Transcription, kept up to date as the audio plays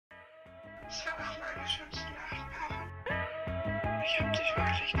Es war auch meine schönste Nacht, Papa. Ich hab dich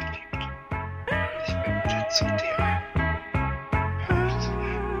wirklich geliebt. Und ich bin wieder zu dir. Hör auf zu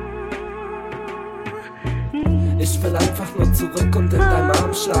weinen. Ich will einfach nur zurück und in deinem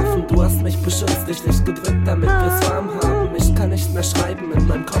Arm schlafen. Du hast mich beschützt, dich nicht gedrückt, damit wir's warm haben. Ich kann nicht mehr schreiben, in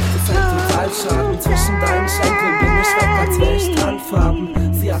meinem Kopf ist ein Totalschaden. Zwischen deinen Schenkeln bin ich weg, als wär ich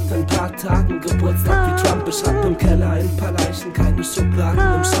Tarnfarben. Sie hat in paar Tagen Geburtstag wie Trump. Ich hab im Keller ein paar Leichen, keine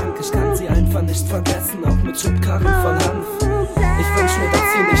Schubladen im Schrank. Ich kann sie einfach nicht vergessen, auch mit Schubkarren voll Hanf. Ich wünsch mir,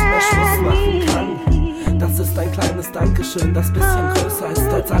 dass sie nicht mehr Schluss machen kann. Das ist ein kleines Dankeschön, das bisschen größer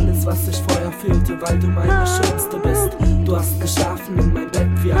ist als alles, was ich vorher fühlte, weil du meine Schönste bist. Du hast geschlafen in mein Bett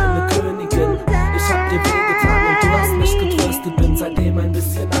wie eine Königin. Ich hab dir wehgetan und du hast mich getröstet. Bin seitdem ein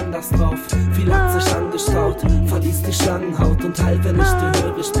bisschen anders drauf. Viel hat sich angestaut, verließ die Schlangenhaut und heil, wenn ich dir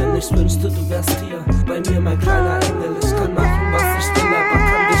hörig bin. Ich wünschte, du wärst